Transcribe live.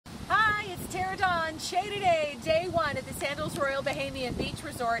Dawn, Shady Day, day one at the Sandals Royal Bahamian Beach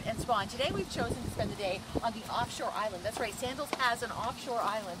Resort and Spa. Today we've chosen to spend the day on the offshore island. That's right, Sandals has an offshore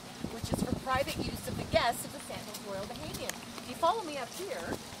island, which is for private use of the guests of the Sandals Royal Bahamian. If you follow me up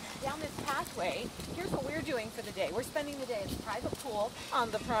here, down this pathway, here's what we're doing for the day. We're spending the day at the private pool on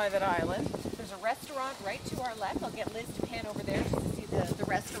the private island. There's a restaurant right to our left. I'll get Liz to pan over there just to see the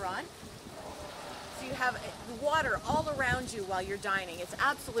restaurant. So you have the water all around you while you're dining. It's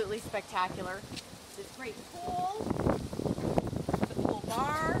absolutely spectacular. This great pool, the pool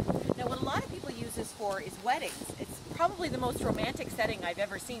bar. Now what a lot of people use this for is weddings. It's probably the most romantic setting I've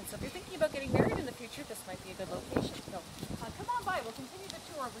ever seen. So if you're thinking about getting married in the future, this might be a good location. So come on by. We'll continue the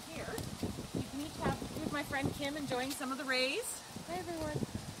tour over here. You can each have, here's my friend Kim enjoying some of the rays. Hi everyone.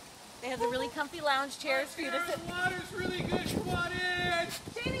 They have the really comfy lounge chairs for you to sit. The water's really good. Come on in.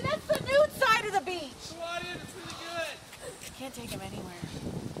 Jamie, that's the nude side of the beach. Come on in. It's really good. Can't take him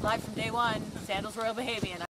anywhere. Live from day one, Sandals Royal Bahamian.